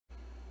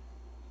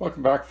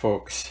Welcome back,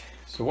 folks.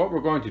 So what we're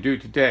going to do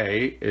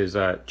today is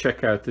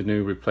check out the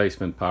new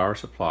replacement power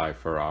supply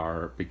for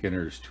our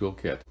beginner's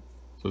toolkit.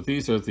 So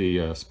these are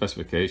the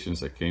specifications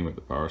that came with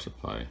the power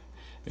supply,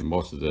 and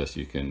most of this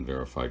you can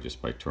verify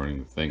just by turning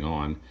the thing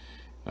on.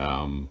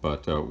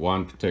 But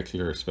one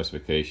particular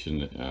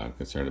specification I'm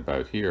concerned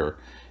about here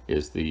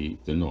is the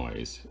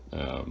noise.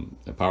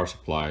 A power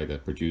supply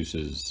that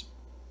produces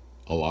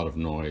a lot of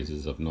noise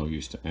is of no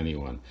use to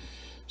anyone.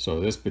 So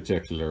this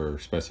particular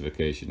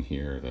specification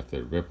here, that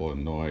the ripple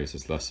and noise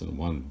is less than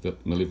 1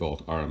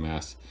 millivolt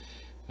RMS,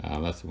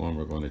 that's the one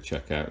we're going to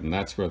check out, and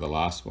that's where the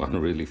last one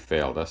really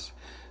failed us.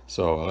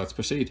 So let's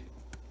proceed.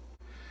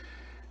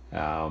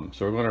 So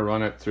we're going to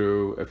run it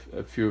through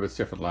a few of its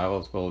different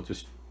levels. We'll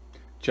just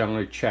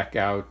generally check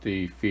out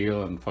the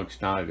feel and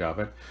functionality of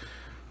it.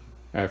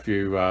 If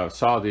you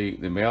saw the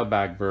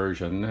mailbag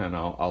version, and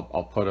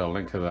I'll put a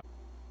link to that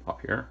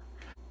up here.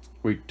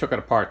 We took it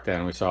apart then,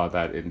 and we saw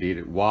that indeed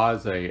it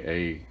was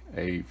a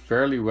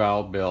fairly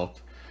well built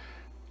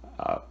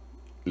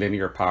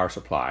linear power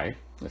supply.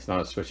 It's not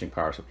a switching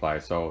power supply,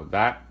 so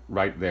that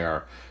right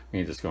there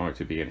means it's going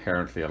to be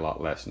inherently a lot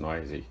less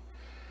noisy.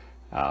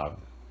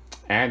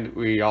 And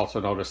we also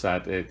noticed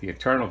that the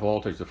internal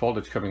voltage, the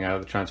voltage coming out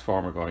of the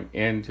transformer going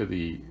into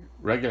the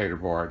regulator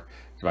board,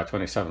 is about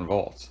 27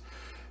 volts.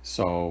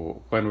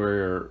 So when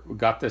we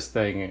got this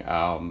thing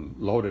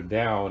loaded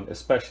down,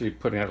 especially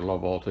putting out a low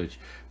voltage,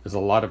 there's a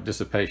lot of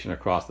dissipation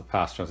across the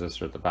pass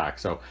transistor at the back.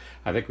 So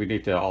I think we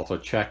need to also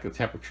check the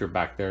temperature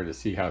back there to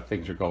see how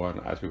things are going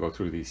as we go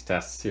through these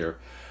tests here.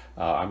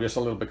 I'm just a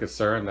little bit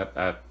concerned that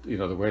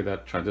the way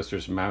that transistor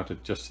is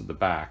mounted just to the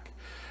back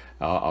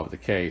of the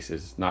case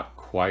is not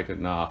quite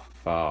enough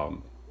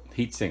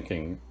heat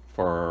sinking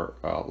for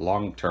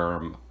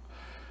long-term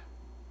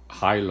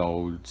high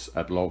loads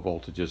at low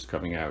voltages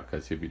coming out,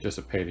 because you'll be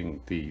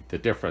dissipating the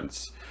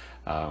difference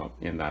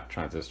in that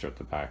transistor at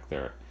the back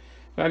there.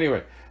 But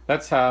anyway,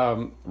 that's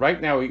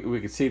right now we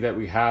can see that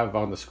we have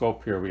on the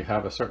scope here, we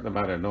have a certain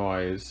amount of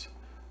noise.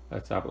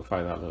 Let's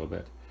amplify that a little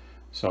bit.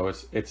 So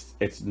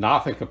it's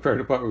nothing compared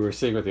to what we were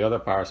seeing with the other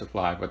power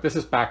supply, but this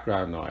is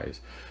background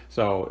noise.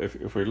 So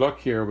if we look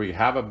here, we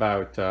have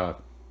about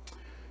 2.8,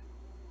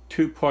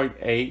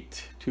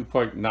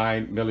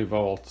 2.9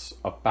 millivolts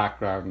of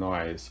background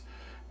noise,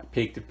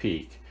 peak to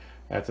peak.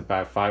 That's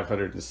about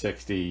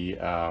 560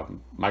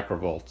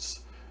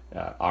 microvolts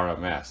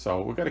RMS.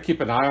 So we're going to keep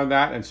an eye on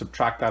that and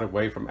subtract that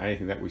away from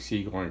anything that we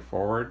see going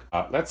forward.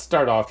 Let's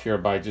start off here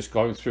by just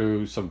going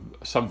through some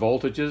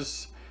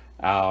voltages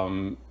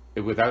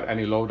without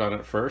any load on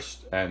it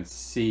first, and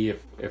see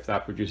if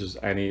that produces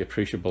any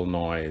appreciable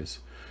noise.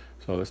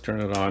 So let's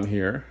turn it on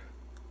here.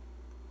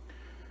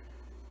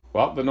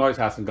 Well, the noise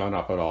hasn't gone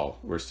up at all.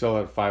 We're still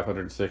at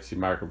 560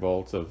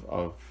 microvolts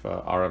of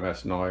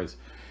RMS noise,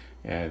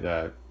 and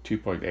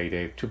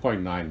 2.88,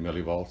 2.9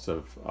 millivolts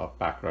of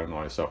background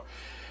noise. So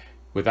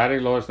with that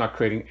load, it's not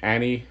creating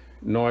any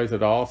noise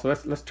at all. So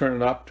let's turn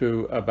it up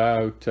to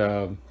about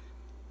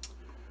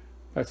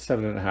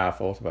 7.5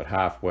 volts, about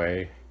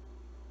halfway,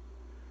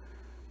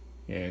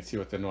 and see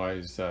what the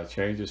noise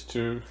changes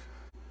to.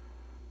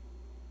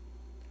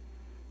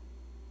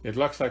 It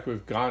looks like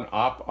we've gone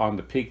up on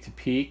the peak to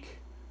peak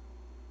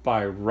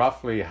by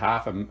roughly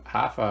half a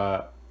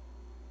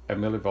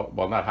millivolt,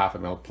 well, not half a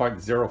mil,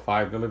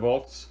 0.05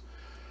 millivolts,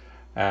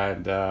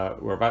 and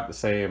we're about the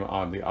same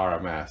on the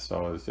RMS.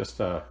 So it's just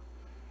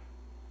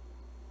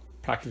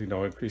practically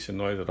no increase in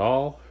noise at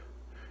all.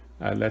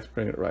 And let's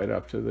bring it right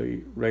up to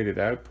the rated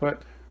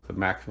output, the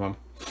maximum.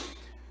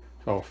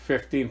 So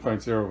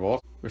 15.0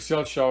 volts. We're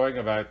still showing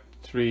about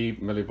 3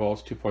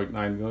 millivolts, 2.9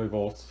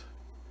 millivolts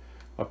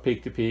of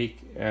peak to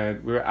peak,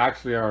 and we're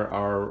actually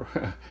our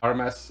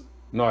RMS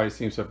noise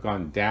seems to have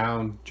gone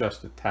down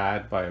just a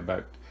tad by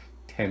about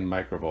 10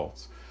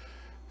 microvolts.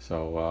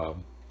 So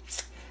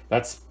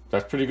that's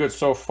pretty good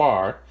so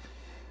far.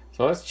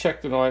 So let's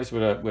check the noise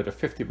with a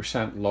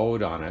 50%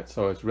 load on it.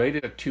 So it's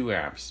rated at 2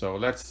 amps. So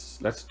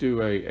let's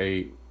do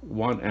a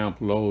 1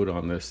 amp load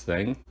on this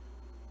thing.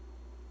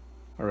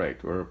 All right,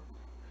 we're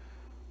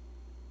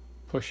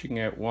pushing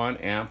at 1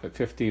 amp at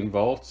 15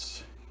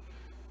 volts,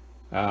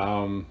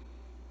 and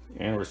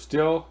we're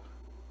still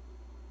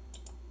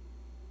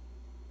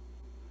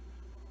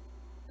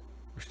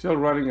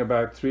running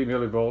about 3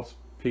 millivolts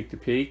peak to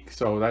peak.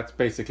 So that's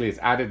basically, it's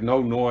added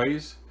no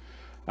noise.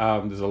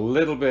 There's a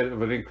little bit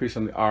of an increase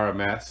on the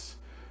RMS,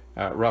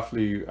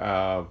 roughly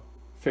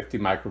 50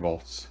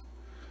 microvolts.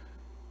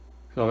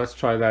 So let's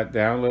try that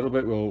down a little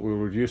bit. We'll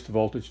reduce the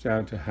voltage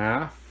down to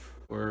half.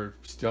 We're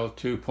still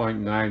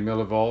 2.9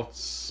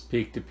 millivolts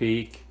peak to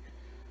peak,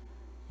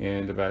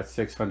 and about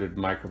 600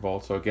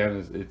 microvolts. So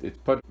again, it's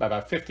put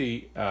about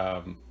 50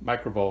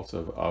 microvolts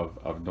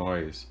of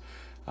noise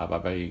by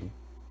being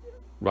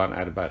run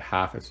at about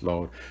half its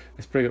load.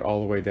 Let's bring it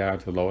all the way down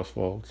to the lowest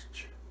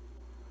voltage.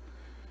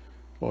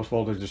 Lowest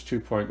voltage is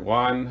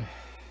 2.1.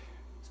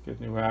 Let's get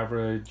a new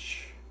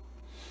average.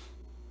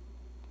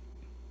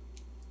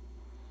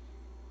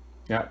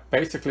 Yeah,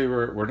 basically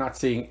we're not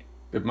seeing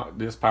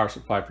this power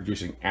supply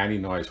producing any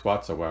noise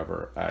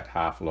whatsoever at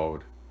half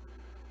load.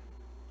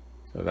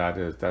 So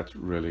that's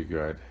really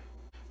good.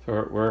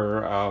 So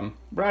we're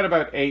at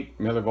about 8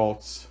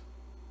 millivolts,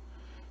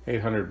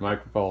 800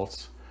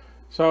 microvolts.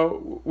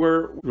 So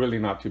we're really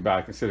not too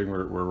bad considering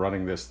we're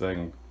running this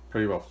thing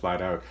pretty well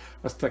flat out.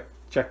 Let's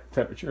check the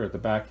temperature at the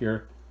back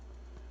here.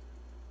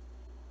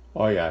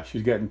 Oh yeah,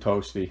 she's getting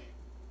toasty.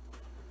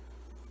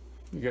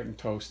 You're getting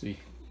toasty.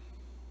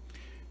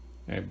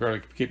 And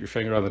barely keep your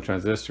finger on the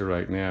transistor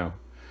right now.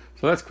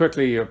 So let's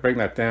quickly bring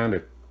that down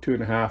to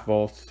 2.5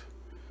 volts.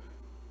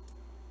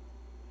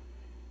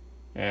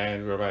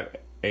 And we're about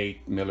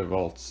 8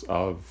 millivolts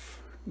of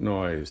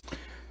noise.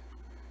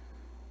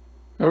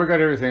 Now we've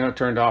got everything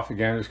turned off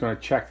again. I'm just going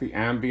to check the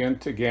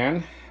ambient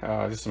again,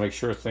 just to make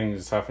sure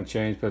things haven't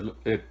changed, but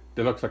it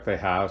looks like they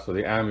have. So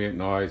the ambient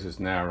noise is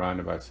now around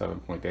about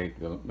 7.8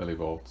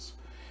 millivolts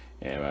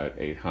and about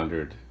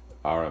 800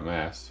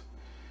 RMS,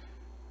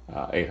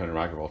 800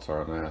 microvolts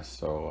RMS.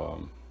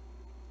 So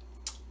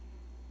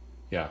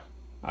yeah,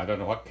 I don't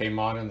know what came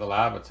on in the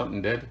lab, but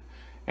something did.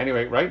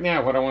 Anyway, right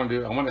now what I want to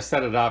do, I want to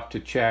set it up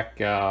to check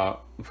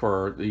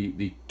for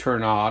the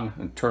turn on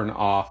and turn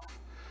off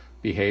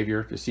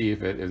behavior to see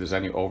if there's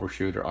any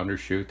overshoot or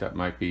undershoot that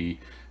might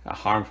be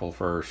harmful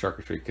for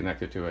circuitry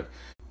connected to it.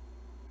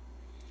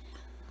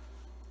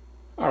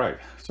 All right,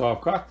 so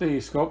I've got the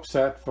scope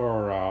set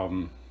for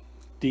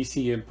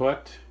DC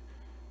input.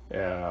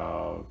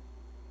 I've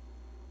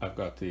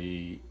got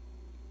the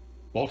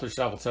voltage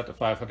level set to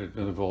 500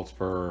 millivolts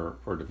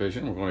per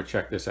division. We're going to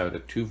check this out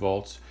at 2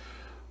 volts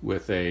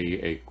with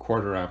a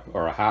quarter amp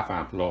or a half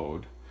amp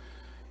load,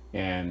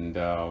 and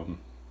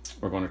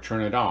we're going to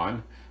turn it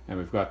on, and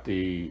we've got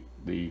the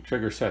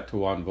trigger set to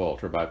 1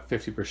 volt or about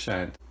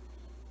 50%.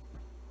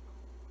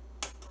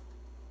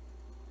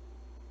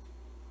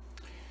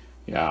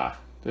 Yeah,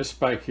 this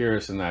spike here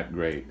isn't that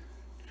great,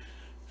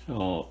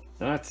 so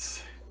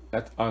that's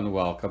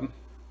unwelcome.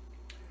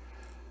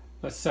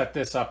 Let's set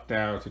this up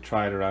now to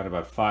try it around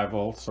about 5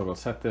 volts. So we'll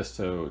set this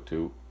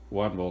to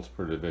 1 volts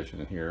per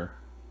division here.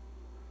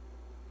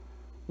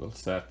 We'll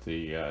set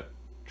the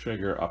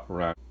trigger up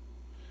around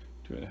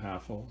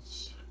 2.5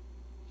 volts.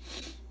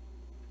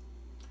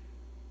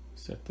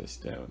 Set this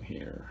down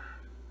here.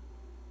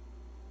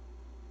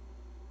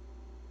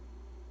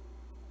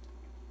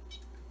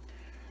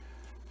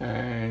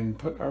 And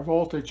put our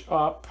voltage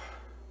up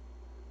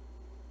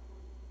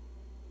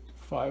to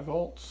 5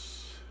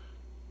 volts.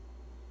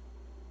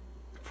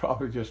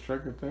 Probably just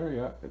triggered there.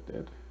 Yeah, it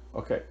did.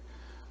 Okay,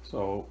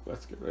 so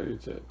let's get ready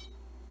to,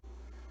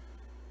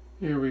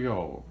 here we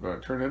go. We're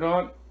going to turn it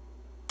on.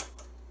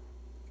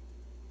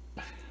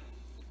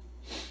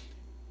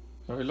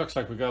 So it looks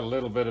like we got a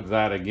little bit of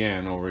that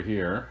again over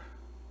here,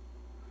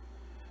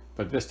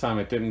 but this time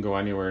it didn't go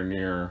anywhere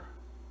near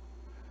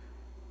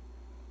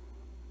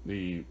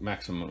the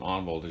maximum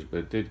on voltage, but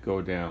it did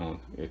go down.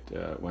 It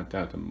went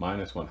down to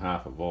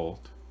 -1/2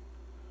 volt.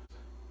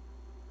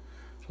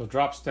 So it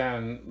drops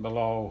down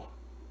below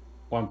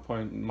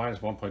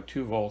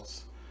 -1.2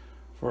 volts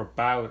for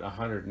about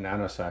 100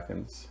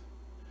 nanoseconds.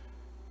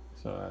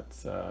 So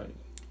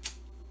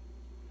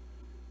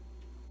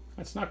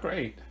that's not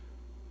great.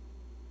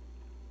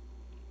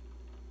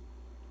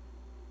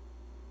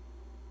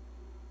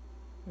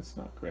 It's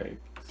not great.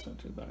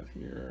 Center that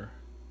here.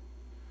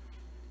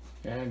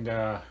 And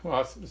well,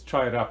 let's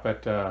try it up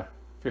at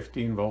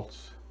 15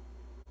 volts.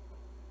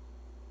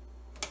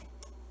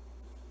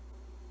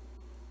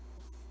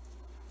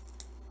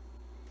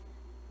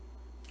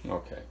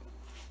 Okay.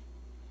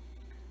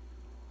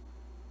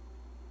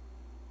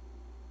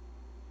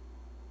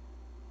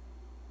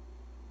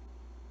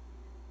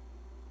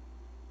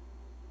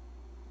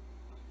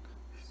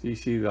 So you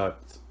see that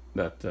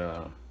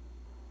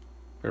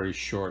very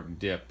short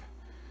dip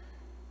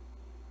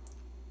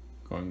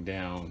going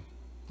down.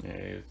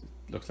 It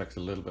looks like it's a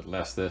little bit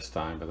less this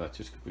time, but that's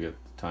just because the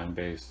time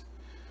base.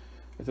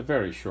 It's a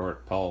very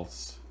short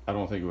pulse. I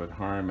don't think it would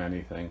harm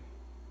anything.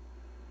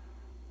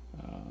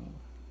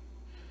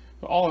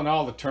 But all in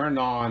all, the turn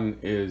on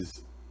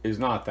is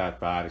not that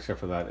bad,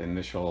 except for that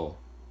initial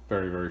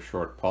very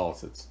short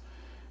pulse. It's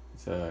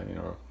you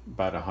know,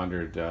 about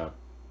 100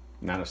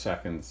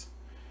 nanoseconds.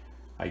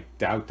 I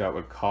doubt that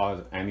would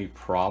cause any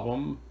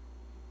problem,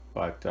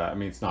 but I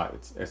mean, it's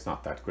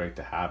not that great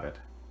to have it.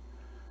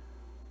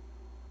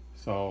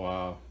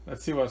 So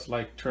let's see what it's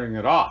like turning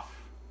it off.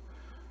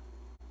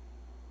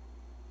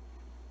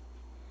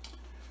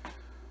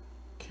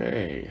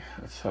 Okay,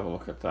 let's have a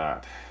look at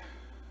that.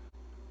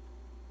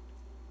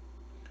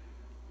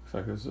 Looks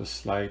like there's a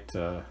slight,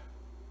 very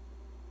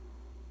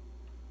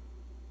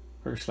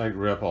slight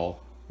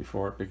ripple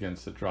before it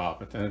begins to drop,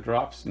 but then it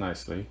drops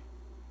nicely.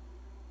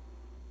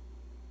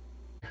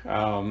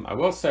 I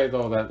will say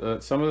though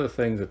that some of the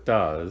things it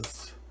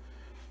does,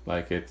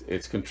 like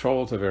its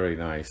controls are very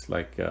nice,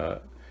 like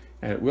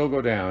and it will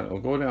go down. It will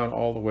go down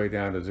all the way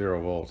down to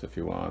 0 volts if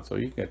you want. So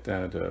you can get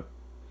down to,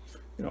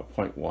 you know,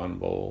 0.1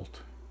 volt,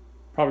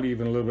 probably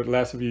even a little bit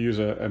less if you use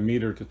a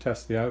meter to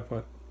test the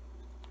output,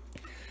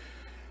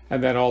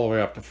 and then all the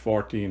way up to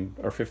 14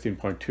 or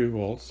 15.2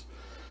 volts.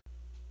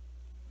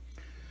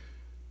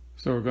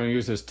 So we're going to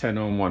use this 10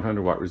 ohm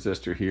 100 watt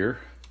resistor here,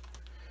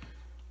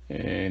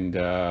 and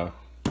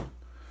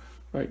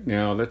right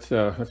now let's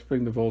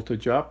bring the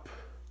voltage up.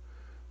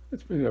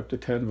 Let's bring it up to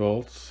 10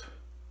 volts. Of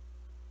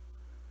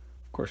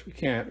course we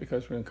can't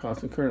because we're in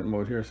constant current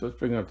mode here, so let's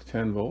bring it up to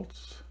 10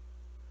 volts.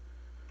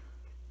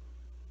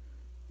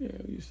 Yeah,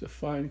 use the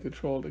fine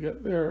control to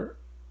get there.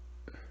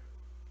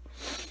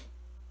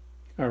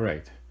 All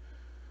right.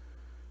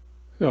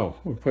 So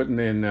we're putting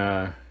in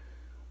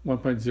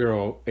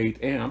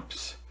 1.08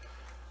 amps.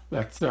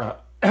 Let's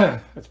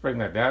let's bring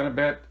that down a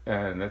bit,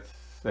 and let's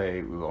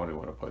say we only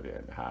want to put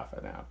in half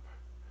an amp.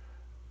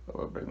 So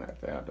we'll bring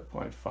that down to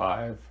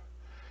 0.5.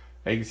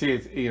 And you can see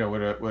it's, you know,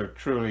 with a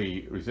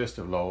truly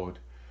resistive load,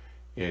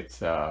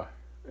 it's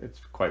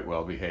quite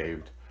well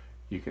behaved.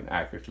 You can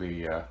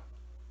accurately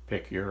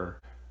pick your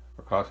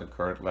constant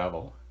current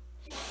level.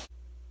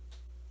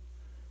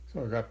 So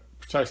we've got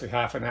precisely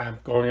half an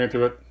amp going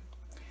into it,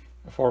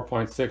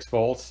 4.6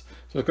 volts.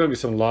 So there's going to be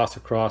some loss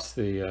across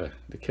the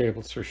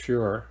cables for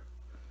sure.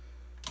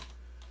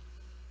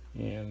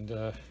 And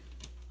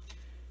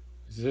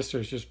resistor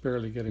is just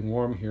barely getting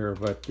warm here,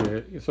 but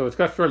so it's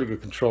got fairly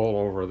good control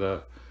over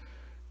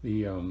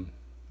the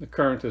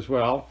current as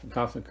well,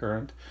 constant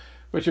current,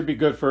 which would be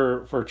good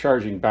for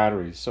charging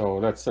batteries. So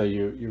let's say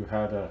you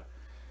had a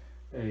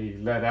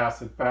lead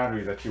acid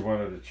battery that you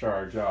wanted to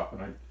charge up,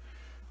 and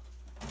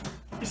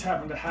I just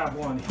happen to have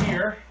one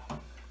here.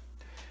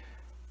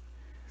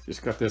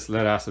 Just got this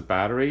lead acid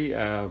battery.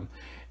 Now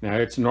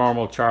its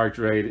normal charge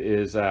rate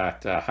is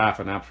at half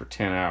an amp for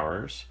 10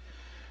 hours.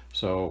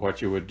 So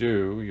what you would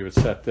do, you would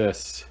set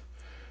this,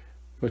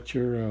 put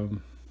your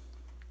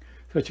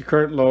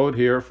current load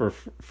here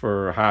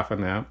for half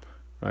an amp,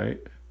 right,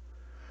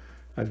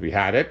 as we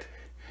had it,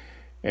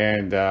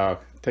 and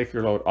take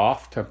your load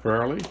off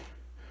temporarily.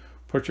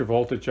 Put your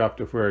voltage up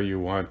to where you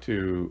want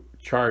to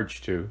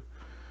charge to.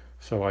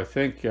 So I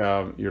think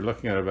you're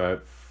looking at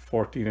about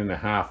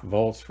 14.5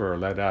 volts for a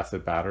lead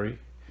acid battery.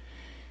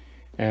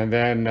 And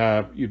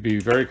then you'd be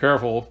very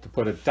careful to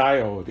put a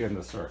diode in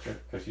the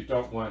circuit, because you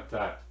don't want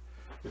that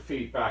to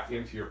feed back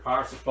into your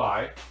power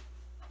supply.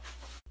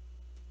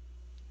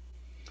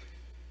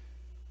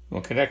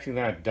 When connecting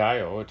that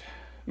diode,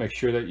 make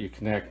sure that you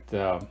connect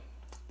the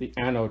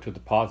anode to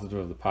the positive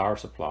of the power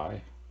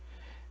supply,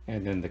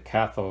 and then the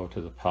cathode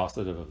to the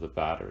positive of the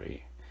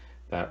battery.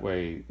 That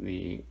way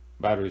the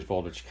battery's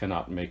voltage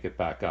cannot make it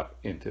back up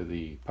into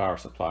the power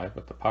supply,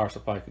 but the power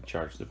supply can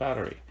charge the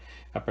battery.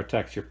 That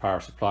protects your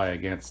power supply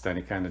against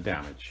any kind of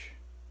damage.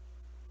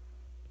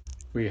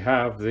 We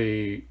have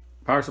the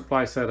power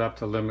supply set up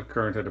to limit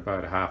current at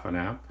about half an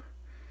amp,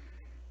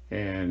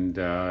 and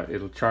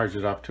it'll charge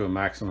it up to a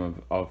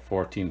maximum of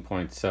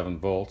 14.7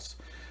 volts,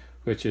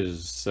 which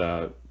is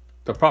the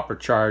proper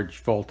charge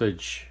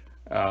voltage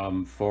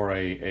for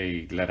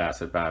a lead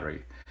acid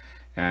battery.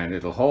 And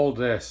it'll hold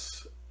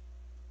this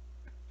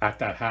at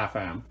that half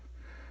amp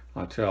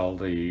until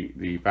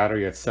the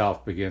battery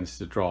itself begins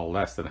to draw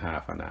less than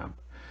half an amp.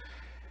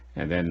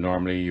 And then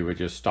normally you would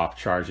just stop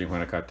charging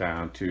when it got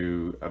down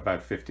to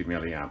about 50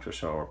 milliamps or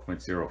so, or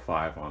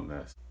 0.05 on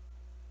this.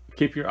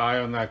 Keep your eye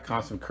on that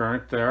constant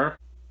current there.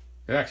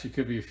 It actually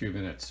could be a few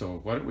minutes,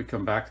 so why don't we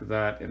come back to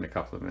that in a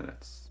couple of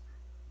minutes.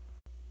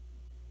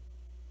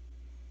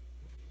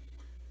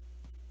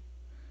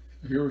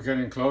 Here we're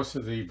getting close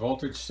to the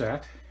voltage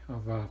set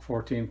of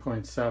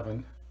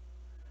 14.7.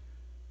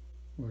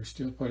 We're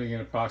still putting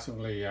in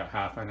approximately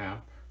half an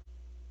amp.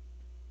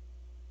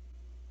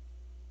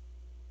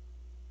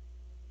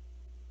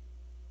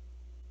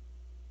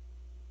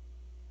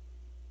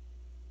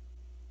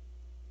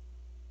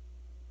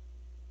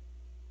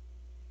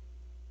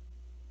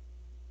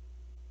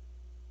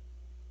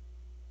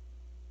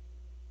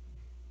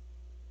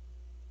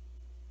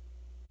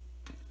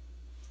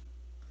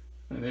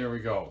 And there we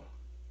go.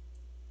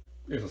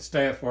 It'll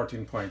stay at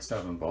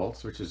 14.7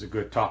 volts, which is a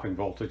good topping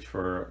voltage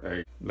for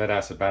a lead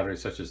acid battery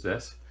such as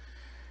this.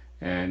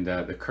 And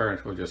the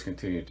current will just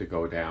continue to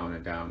go down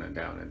and down and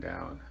down and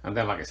down. And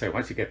then, like I say,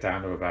 once you get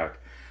down to about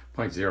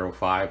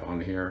 0.05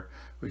 on here,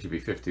 which would be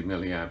 50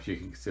 milliamps, you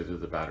can consider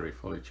the battery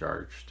fully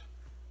charged.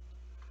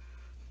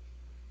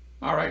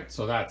 All right,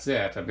 so that's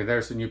it. I mean,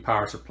 there's the new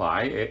power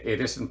supply.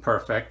 It isn't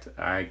perfect.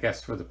 I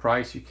guess for the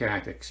price, you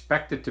can't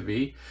expect it to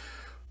be.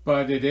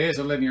 But it is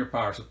a linear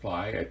power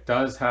supply. It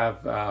does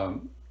have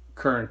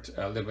current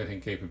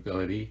limiting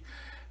capability,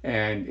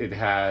 and it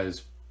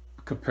has,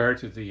 compared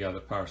to the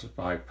other power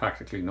supply,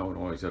 practically no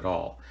noise at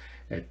all.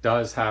 It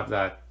does have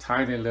that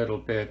tiny little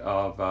bit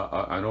of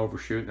an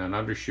overshoot and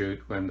an undershoot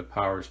when the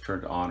power is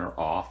turned on or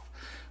off,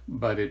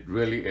 but it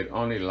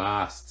only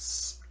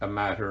lasts a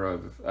matter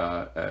of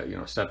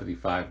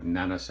 75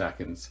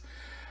 nanoseconds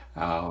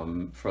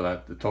for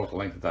the total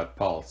length of that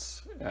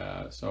pulse.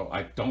 So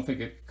I don't think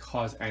it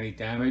caused any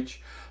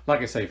damage. Like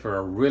I say, for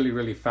a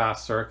really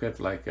fast circuit,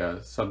 like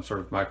some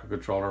sort of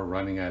microcontroller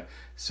running at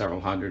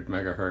several hundred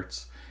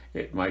megahertz,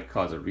 it might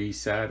cause a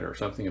reset or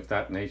something of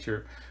that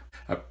nature.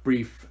 A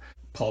brief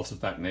pulse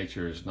of that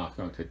nature is not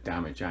going to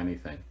damage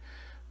anything.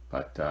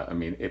 But I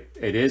mean,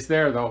 it is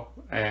there though,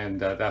 and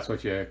that's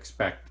what you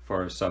expect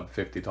for a sub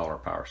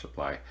 $50 power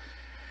supply.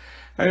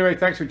 Anyway,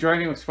 thanks for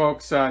joining us,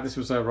 folks. This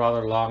was a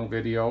rather long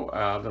video,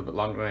 a little bit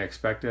longer than I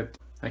expected.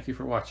 Thank you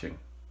for watching.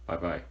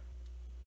 Bye-bye.